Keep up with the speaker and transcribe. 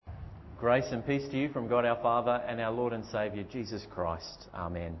Grace and peace to you from God our Father and our Lord and Saviour, Jesus Christ.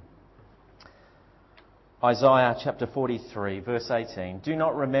 Amen. Isaiah chapter 43, verse 18. Do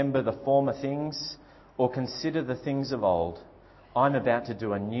not remember the former things or consider the things of old. I'm about to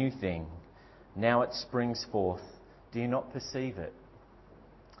do a new thing. Now it springs forth. Do you not perceive it?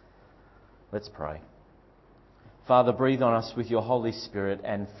 Let's pray. Father, breathe on us with your Holy Spirit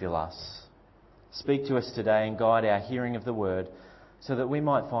and fill us. Speak to us today and guide our hearing of the word, so that we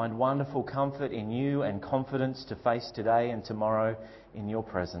might find wonderful comfort in you and confidence to face today and tomorrow in your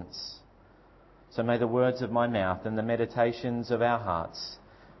presence. So may the words of my mouth and the meditations of our hearts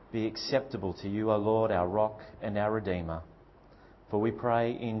be acceptable to you, O Lord, our rock and our Redeemer. For we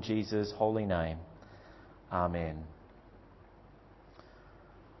pray in Jesus' holy name. Amen.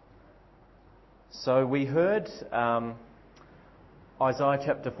 So we heard Isaiah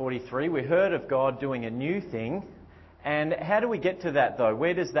chapter 43. We heard of God doing a new thing. And how do we get to that, though?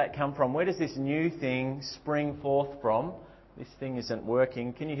 Where does that come from? Where does this new thing spring forth from? This thing isn't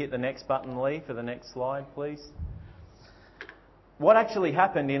working. Can you hit the next button, Lee, for the next slide, please? What actually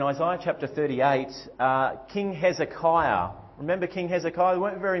happened in Isaiah chapter 38, King Hezekiah. Remember King Hezekiah? There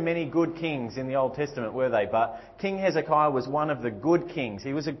weren't very many good kings in the Old Testament, were they? But King Hezekiah was one of the good kings.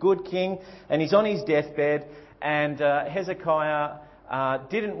 He was a good king, and he's on his deathbed, and Hezekiah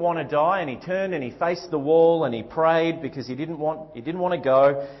didn't want to die, and he turned and he faced the wall and he prayed because he didn't want to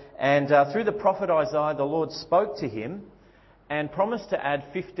go. And through the prophet Isaiah, the Lord spoke to him and promised to add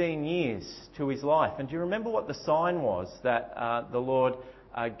 15 years to his life. And do you remember what the sign was that the Lord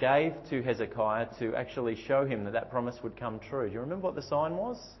gave to Hezekiah to actually show him that that promise would come true? Do you remember what the sign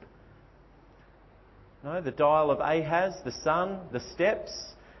was? No, the dial of Ahaz, the sun, the steps.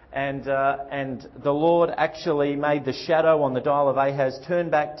 And the Lord actually made the shadow on the dial of Ahaz turn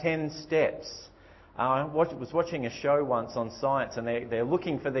back 10 steps. I was watching a show once on science, and they're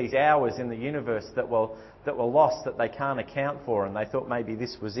looking for these hours in the universe that were lost, that they can't account for, and they thought maybe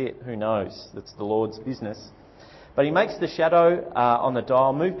this was it. Who knows? That's the Lord's business. But he makes the shadow on the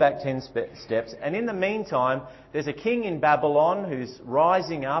dial move back 10 steps, and in the meantime, there's a king in Babylon who's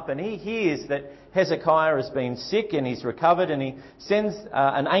rising up, and he hears that Hezekiah has been sick and he's recovered, and he sends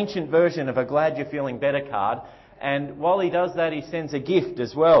an ancient version of a glad you're feeling better card, and while he does that, he sends a gift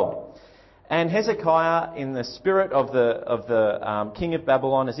as well. And Hezekiah, in the spirit of the king of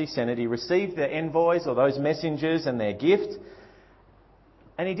Babylon, as he sent it, he received the envoys or those messengers and their gift,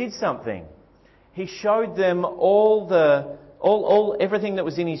 and he did something. He showed them everything that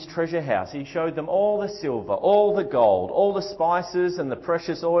was in his treasure house. He showed them all the silver, all the gold, all the spices and the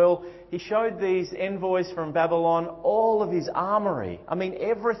precious oil. He showed these envoys from Babylon all of his armoury. I mean,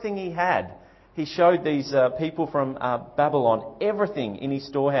 everything he had. He showed these people from Babylon everything in his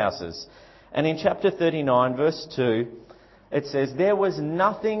storehouses. And in chapter 39, verse 2, it says, there was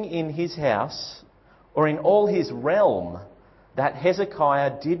nothing in his house or in all his realm that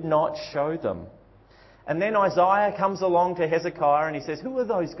Hezekiah did not show them. And then Isaiah comes along to Hezekiah and he says, who are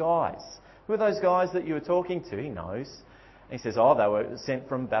those guys? Who are those guys that you were talking to? He knows. And he says, oh, they were sent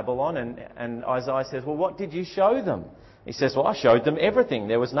from Babylon. And Isaiah says, well, what did you show them? He says, well, I showed them everything.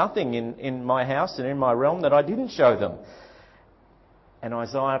 There was nothing in my house and in my realm that I didn't show them. And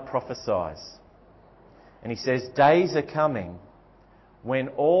Isaiah prophesies. And he says, days are coming when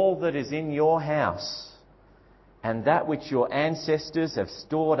all that is in your house and that which your ancestors have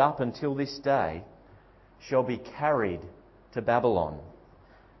stored up until this day shall be carried to Babylon.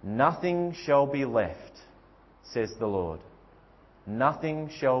 Nothing shall be left, says the Lord. Nothing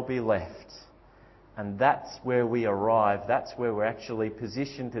shall be left. And that's where we arrive. That's where we're actually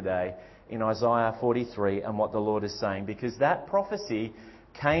positioned today in Isaiah 43 and what the Lord is saying. Because that prophecy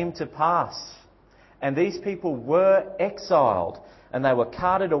came to pass. And these people were exiled. And they were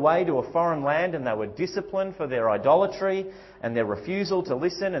carted away to a foreign land, and they were disciplined for their idolatry and their refusal to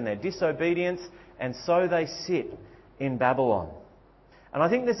listen and their disobedience. And so they sit in Babylon. And I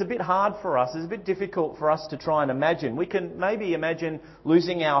think that's a bit hard for us. It's a bit difficult for us to try and imagine. We can maybe imagine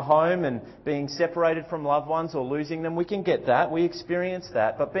losing our home and being separated from loved ones or losing them. We can get that. We experience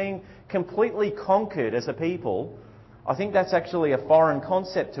that. But being completely conquered as a people, I think that's actually a foreign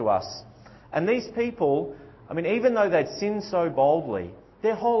concept to us. And these people, I mean, even though they'd sinned so boldly,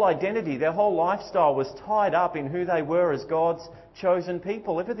 their whole identity, their whole lifestyle was tied up in who they were as God's chosen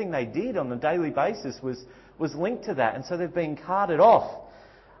people. Everything they did on a daily basis was linked to that. And so they've been carted off.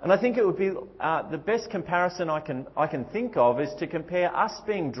 And I think it would be the best comparison I can think of is to compare us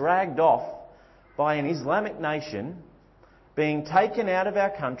being dragged off by an Islamic nation, being taken out of our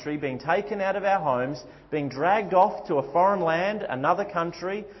country, being taken out of our homes, being dragged off to a foreign land, another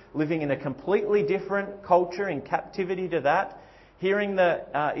country, living in a completely different culture in captivity to that. hearing the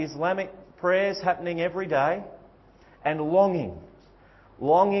Islamic prayers happening every day, and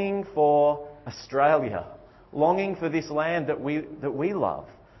longing for Australia, longing for this land that we love,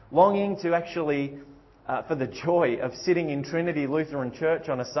 longing to actually for the joy of sitting in Trinity Lutheran Church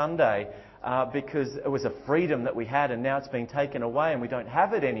on a Sunday because it was a freedom that we had and now it's been taken away and we don't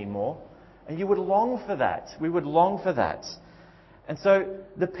have it anymore. And you would long for that. We would long for that. And so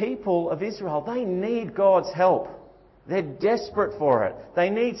the people of Israel, they need God's help. They're desperate for it. They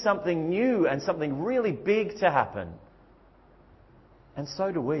need something new and something really big to happen. And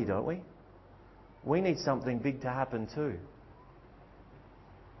so do we, don't we? We need something big to happen too.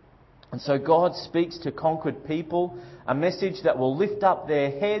 And so God speaks to conquered people, a message that will lift up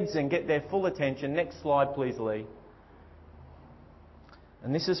their heads and get their full attention. Next slide, please, Lee.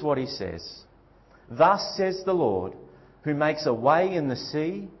 And this is what he says. Thus says the Lord, who makes a way in the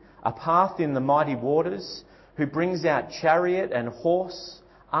sea, a path in the mighty waters, who brings out chariot and horse,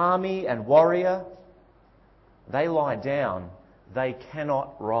 army and warrior. They lie down, they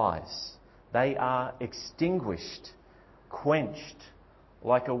cannot rise. They are extinguished, quenched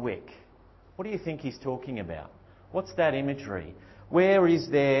like a wick. What do you think he's talking about? What's that imagery? Where is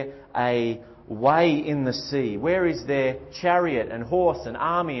there a way in the sea? Where is there chariot and horse and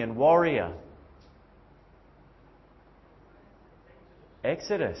army and warrior?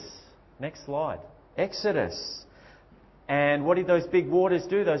 Exodus. Next slide. Exodus. And what did those big waters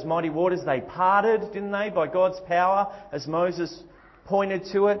do? Those mighty waters, they parted, didn't they, by God's power as Moses pointed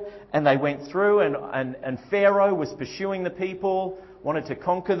to it. And they went through and Pharaoh was pursuing the people, wanted to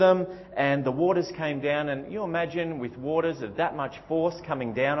conquer them, and the waters came down. And you imagine with waters of that much force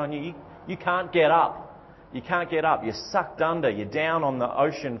coming down on you, you can't get up. You can't get up. You're sucked under. You're down on the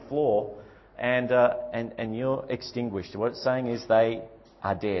ocean floor, and you're extinguished. What it's saying is they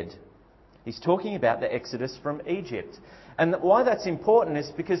are dead. He's talking about the Exodus from Egypt. And why that's important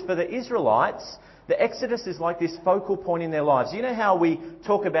is because for the Israelites, the Exodus is like this focal point in their lives. You know how we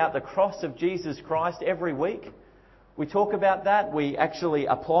talk about the cross of Jesus Christ every week? We talk about that. We actually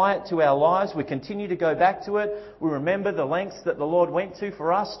apply it to our lives. We continue to go back to it. We remember the lengths that the Lord went to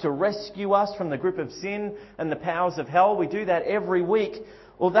for us to rescue us from the grip of sin and the powers of hell. We do that every week.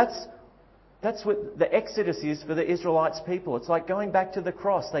 Well, that's what the Exodus is for the Israelites people. It's like going back to the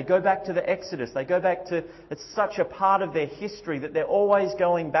cross. They go back to the Exodus. They go back to... It's such a part of their history that they're always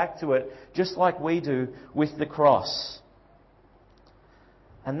going back to it, just like we do with the cross.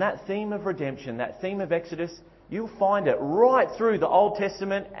 And that theme of redemption, that theme of Exodus, you'll find it right through the Old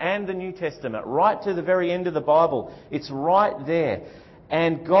Testament and the New Testament, right to the very end of the Bible. It's right there.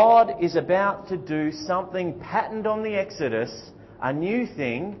 And God is about to do something patterned on the Exodus, a new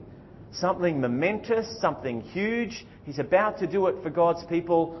thing, something momentous, something huge. He's about to do it for God's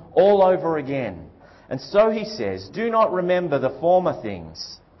people all over again. And so he says, do not remember the former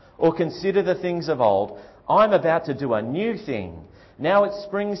things or consider the things of old. I'm about to do a new thing. Now it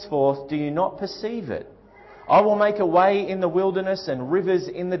springs forth. Do you not perceive it? I will make a way in the wilderness and rivers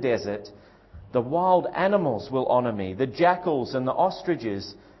in the desert. The wild animals will honour me, the jackals and the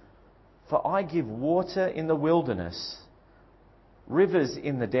ostriches. For I give water in the wilderness, rivers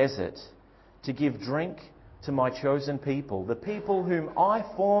in the desert, to give drink to my chosen people, the people whom I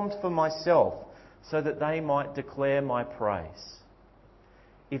formed for myself, so that they might declare my praise.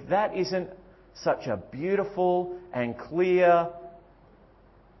 If that isn't such a beautiful and clear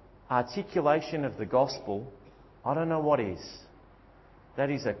articulation of the gospel, I don't know what is. That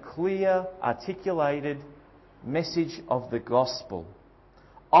is a clear, articulated message of the gospel.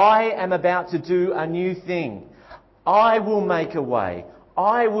 I am about to do a new thing. I will make a way.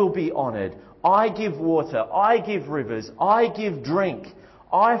 I will be honoured. I give water. I give rivers. I give drink.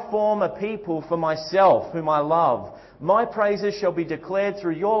 I form a people for myself whom I love. My praises shall be declared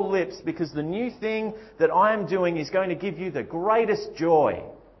through your lips, because the new thing that I am doing is going to give you the greatest joy.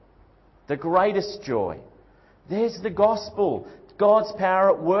 The greatest joy. There's the gospel. God's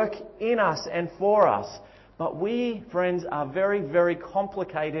power at work in us and for us. But we, friends, are very, very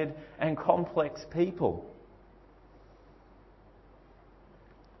complicated and complex people.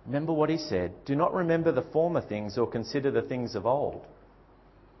 Remember what he said. Do not remember the former things or consider the things of old.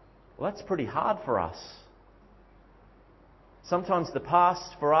 Well, that's pretty hard for us. Sometimes the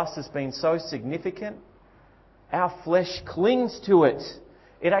past for us has been so significant, our flesh clings to it.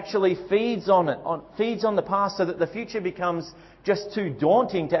 It actually feeds on it, feeds on the past, so that the future becomes just too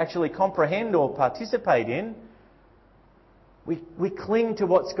daunting to actually comprehend or participate in. We cling to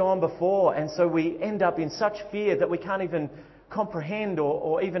what's gone before, and so we end up in such fear that we can't even comprehend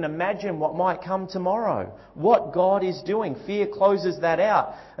or even imagine what might come tomorrow. What God is doing. Fear closes that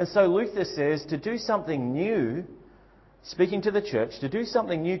out. And so Luther says to do something new, speaking to the church, to do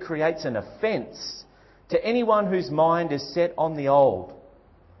something new creates an offence to anyone whose mind is set on the old.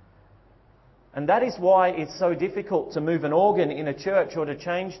 And that is why it's so difficult to move an organ in a church or to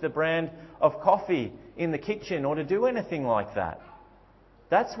change the brand of coffee in the kitchen or to do anything like that.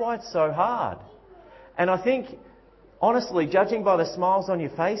 That's why it's so hard. And I think, honestly, judging by the smiles on your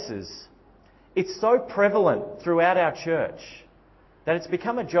faces, it's so prevalent throughout our church that it's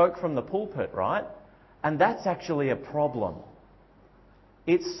become a joke from the pulpit, right? And that's actually a problem.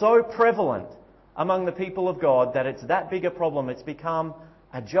 It's so prevalent among the people of God that it's that big a problem. It's become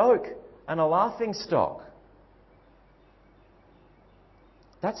a joke and a laughing stock.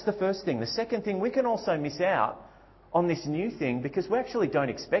 That's the first thing. The second thing, we can also miss out on this new thing because we actually don't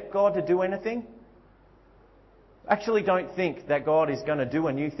expect God to do anything. Actually don't think that God is going to do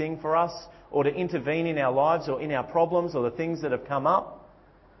a new thing for us or to intervene in our lives or in our problems or the things that have come up.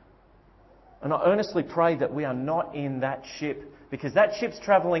 And I earnestly pray that we are not in that ship, because that ship's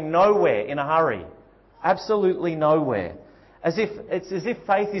travelling nowhere in a hurry. Absolutely nowhere. It's as if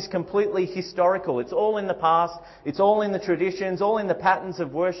faith is completely historical. It's all in the past. It's all in the traditions, all in the patterns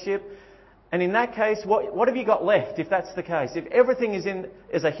of worship. And in that case, what have you got left if that's the case? If everything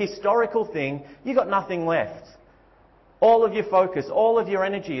is a historical thing, you've got nothing left. All of your focus, all of your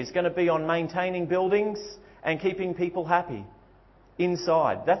energy is going to be on maintaining buildings and keeping people happy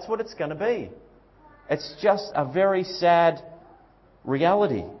inside. That's what it's going to be. It's just a very sad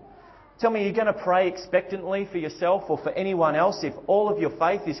reality. Tell me, you're going to pray expectantly for yourself or for anyone else if all of your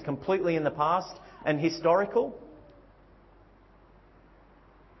faith is completely in the past and historical?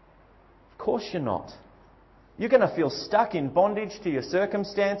 Of course you're not. You're going to feel stuck in bondage to your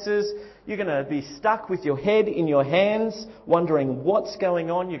circumstances. You're going to be stuck with your head in your hands, wondering what's going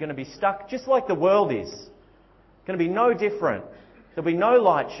on. You're going to be stuck just like the world is. It's going to be no different. There'll be no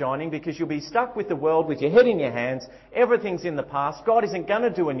light shining because you'll be stuck with the world with your head in your hands. Everything's in the past. God isn't going to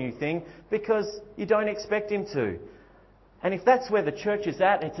do a new thing because you don't expect Him to. And if that's where the church is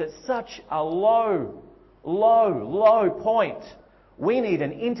at, it's at such a low point. We need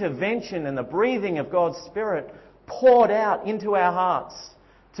an intervention and the breathing of God's Spirit poured out into our hearts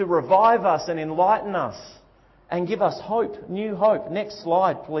to revive us and enlighten us and give us hope, new hope. Next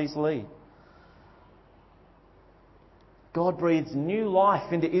slide, please, Lee. God breathes new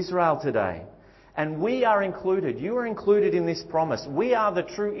life into Israel today. And we are included. You are included in this promise. We are the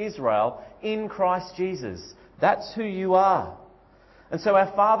true Israel in Christ Jesus. That's who you are. And so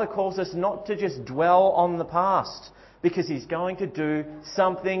our Father calls us not to just dwell on the past, because He's going to do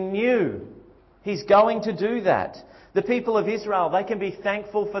something new. He's going to do that. The people of Israel, they can be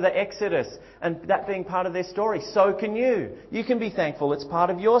thankful for the Exodus and that being part of their story. So can you. You can be thankful. It's part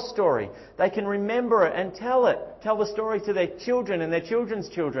of your story. They can remember it and tell it. Tell the story to their children and their children's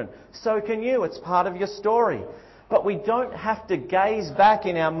children. So can you. It's part of your story. But we don't have to gaze back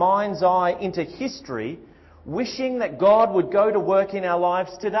in our mind's eye into history, wishing that God would go to work in our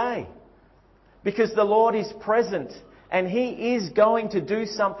lives today. Because the Lord is present. And He is going to do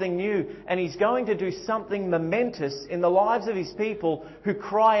something new. And He's going to do something momentous in the lives of His people who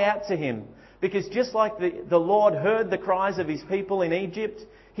cry out to Him. Because just like the Lord heard the cries of His people in Egypt,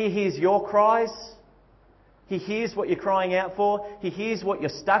 He hears your cries. He hears what you're crying out for. He hears what you're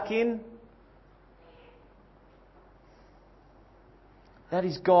stuck in. That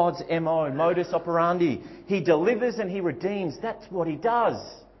is God's MO, modus operandi. He delivers and He redeems. That's what He does.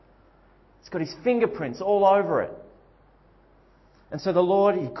 It's got His fingerprints all over it. And so the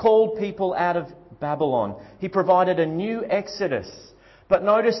Lord, He called people out of Babylon. He provided a new exodus. But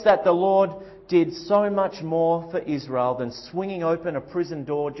notice that the Lord did so much more for Israel than swinging open a prison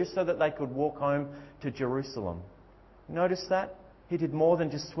door just so that they could walk home to Jerusalem. Notice that? He did more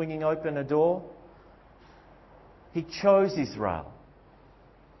than just swinging open a door. He chose Israel.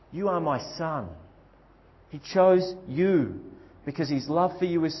 You are my son. He chose you because His love for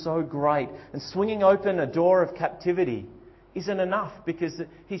you is so great. And swinging open a door of captivity isn't enough, because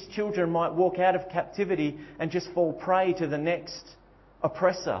His children might walk out of captivity and just fall prey to the next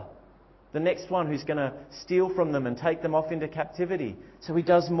oppressor, the next one who's going to steal from them and take them off into captivity. So He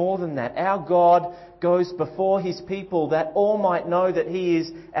does more than that. Our God goes before His people that all might know that He is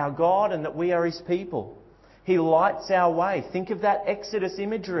our God and that we are His people. He lights our way. Think of that Exodus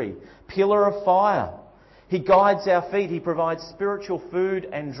imagery. Pillar of fire. He guides our feet. He provides spiritual food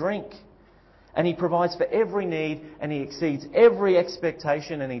and drink. And He provides for every need, and He exceeds every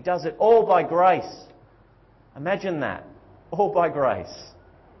expectation, and He does it all by grace. Imagine that. All by grace.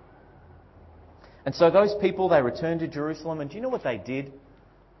 And so those people, they returned to Jerusalem, and do you know what they did?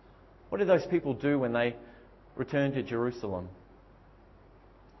 What did those people do when they returned to Jerusalem?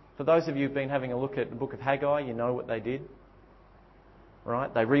 For those of you who've been having a look at the book of Haggai, you know what they did.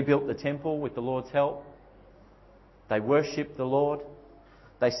 Right? They rebuilt the temple with the Lord's help. They worshipped the Lord.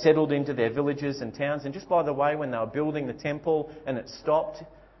 They settled into their villages and towns. And just by the way, when they were building the temple and it stopped,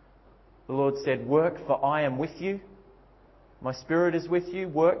 the Lord said, "Work, for I am with you. My Spirit is with you.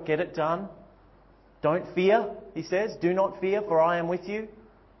 Work, get it done. Don't fear," He says. "Do not fear, for I am with you."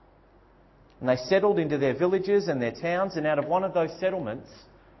 And they settled into their villages and their towns. And out of one of those settlements,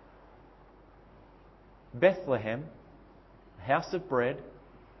 Bethlehem, a house of bread,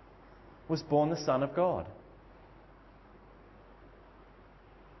 was born the Son of God.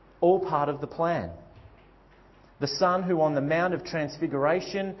 All part of the plan. The Son who on the Mount of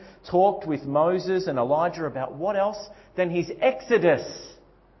Transfiguration talked with Moses and Elijah about what else than His exodus.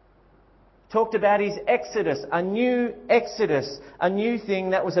 Talked about His exodus, a new exodus, a new thing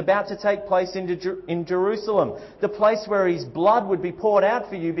that was about to take place in Jerusalem. The place where His blood would be poured out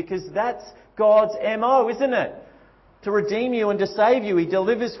for you, because that's God's MO, isn't it? To redeem you and to save you. He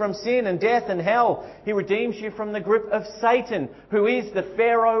delivers from sin and death and hell. He redeems you from the grip of Satan, who is the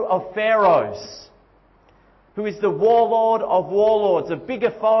Pharaoh of pharaohs, who is the warlord of warlords. A bigger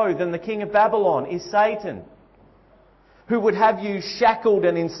foe than the king of Babylon is Satan, who would have you shackled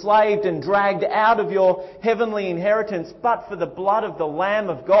and enslaved and dragged out of your heavenly inheritance, but for the blood of the Lamb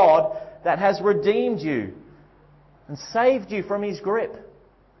of God that has redeemed you and saved you from his grip.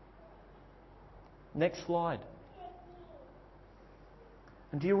 Next slide.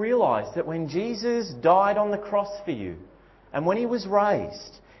 And do you realise that when Jesus died on the cross for you, and when He was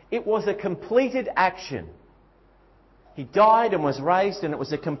raised, it was a completed action? He died and was raised, and it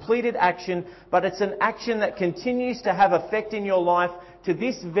was a completed action, but it's an action that continues to have effect in your life to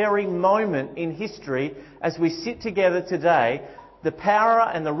this very moment in history as we sit together today. The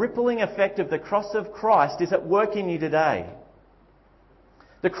power and the rippling effect of the cross of Christ is at work in you today.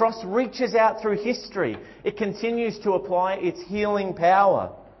 The cross reaches out through history. It continues to apply its healing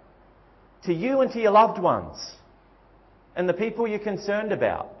power to you and to your loved ones and the people you're concerned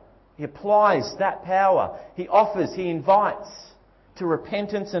about. He applies that power. He offers, He invites to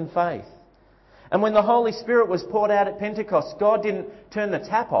repentance and faith. And when the Holy Spirit was poured out at Pentecost, God didn't turn the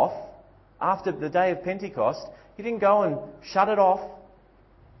tap off after the day of Pentecost. He didn't go and shut it off.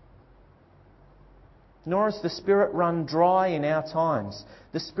 Nor has the Spirit run dry in our times.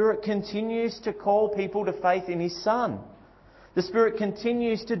 The Spirit continues to call people to faith in His Son. The Spirit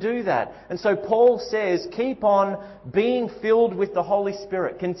continues to do that. And so Paul says, keep on being filled with the Holy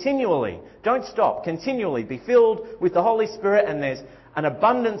Spirit continually. Don't stop. Continually be filled with the Holy Spirit, and there's an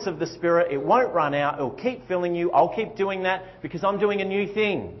abundance of the Spirit. It won't run out. It will keep filling you. I'll keep doing that because I'm doing a new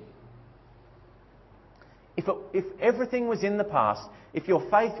thing. If everything was in the past, if your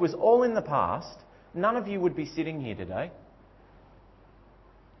faith was all in the past, none of you would be sitting here today.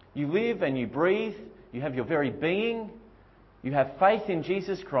 You live and you breathe. You have your very being. You have faith in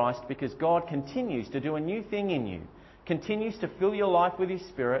Jesus Christ because God continues to do a new thing in you, continues to fill your life with His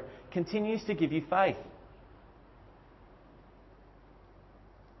Spirit, continues to give you faith.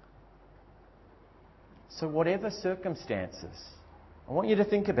 So whatever circumstances, I want you to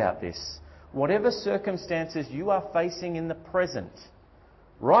think about this. Whatever circumstances you are facing in the present,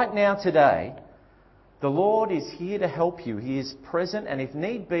 right now today, the Lord is here to help you. He is present, and if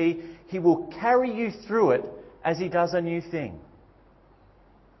need be, He will carry you through it as He does a new thing.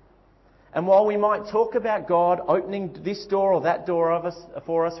 And while we might talk about God opening this door or that door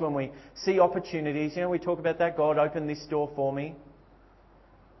for us when we see opportunities, we talk about that, God open this door for me.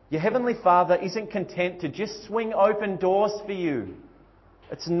 Your Heavenly Father isn't content to just swing open doors for you.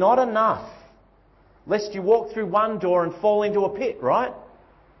 It's not enough, lest you walk through one door and fall into a pit, right?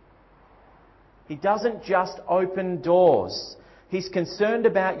 He doesn't just open doors. He's concerned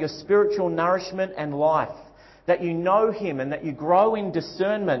about your spiritual nourishment and life, that you know Him and that you grow in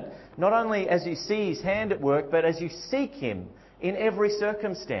discernment, not only as you see His hand at work, but as you seek Him in every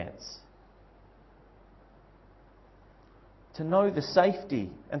circumstance. To know the safety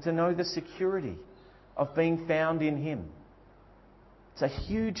and to know the security of being found in Him. It's a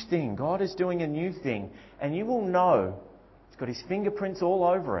huge thing. God is doing a new thing, and you will know He's got His fingerprints all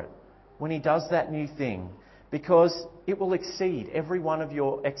over it when He does that new thing, because it will exceed every one of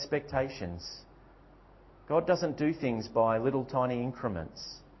your expectations. God doesn't do things by little tiny increments.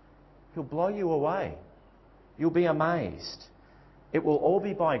 He'll blow you away. You'll be amazed. It will all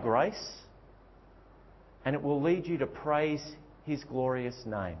be by grace, and it will lead you to praise His glorious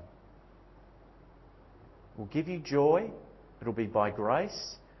name. It will give you joy. It'll be by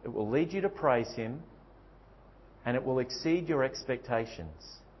grace. It will lead you to praise Him, and it will exceed your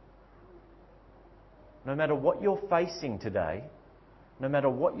expectations. No matter what you're facing today, no matter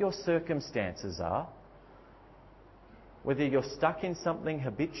what your circumstances are, whether you're stuck in something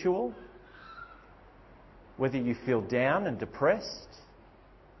habitual, whether you feel down and depressed,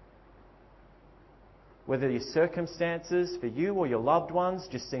 whether your circumstances for you or your loved ones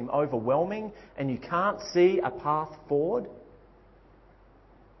just seem overwhelming and you can't see a path forward,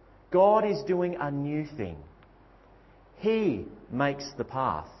 God is doing a new thing. He makes the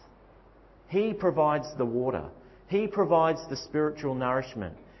path. He provides the water. He provides the spiritual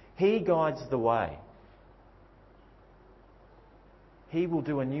nourishment. He guides the way. He will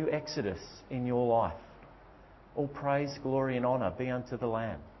do a new exodus in your life. All praise, glory and honour be unto the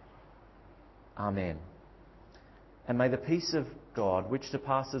Lamb. Amen. And may the peace of God, which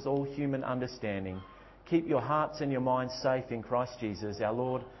surpasses all human understanding, keep your hearts and your minds safe in Christ Jesus, our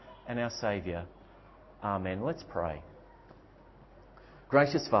Lord and our Saviour. Amen. Let's pray.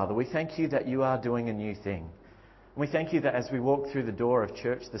 Gracious Father, we thank you that you are doing a new thing. We thank you that as we walk through the door of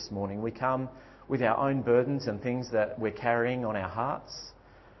church this morning, we come with our own burdens and things that we're carrying on our hearts.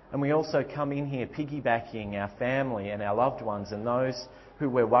 And we also come in here piggybacking our family and our loved ones and those who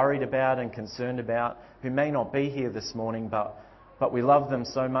we're worried about and concerned about, who may not be here this morning, but we love them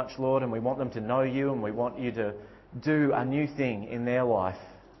so much, Lord, and we want them to know you and we want you to do a new thing in their life.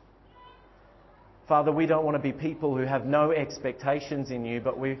 Father, we don't want to be people who have no expectations in you,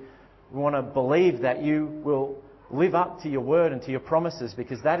 but we want to believe that you will live up to your word and to your promises,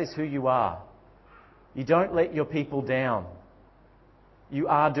 because that is who you are. You don't let your people down. You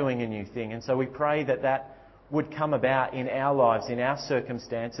are doing a new thing. And so we pray that that would come about in our lives, in our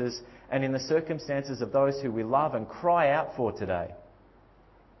circumstances, and in the circumstances of those who we love and cry out for today.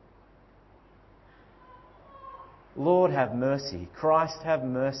 Lord, have mercy. Christ, have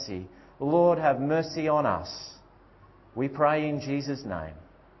mercy. Lord, have mercy on us. We pray in Jesus' name.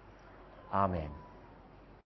 Amen.